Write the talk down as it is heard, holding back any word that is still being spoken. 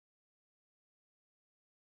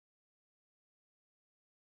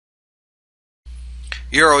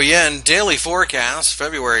Euro Yen daily forecast,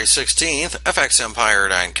 February 16th,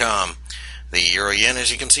 FXEmpire.com. The Euro Yen,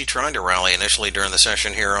 as you can see, trying to rally initially during the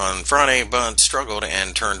session here on Friday, but struggled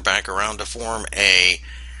and turned back around to form a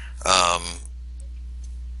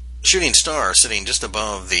shooting star sitting just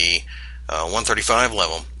above the 135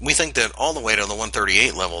 level. We think that all the way to the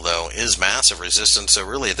 138 level, though, is massive resistance. So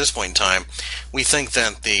really, at this point in time, we think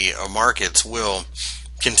that the markets will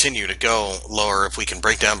continue to go lower if we can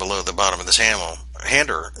break down below the bottom of this hammer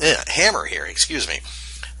here. Excuse me.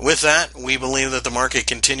 With that, we believe that the market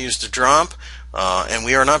continues to drop, and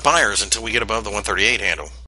we are not buyers until we get above the 138 handle.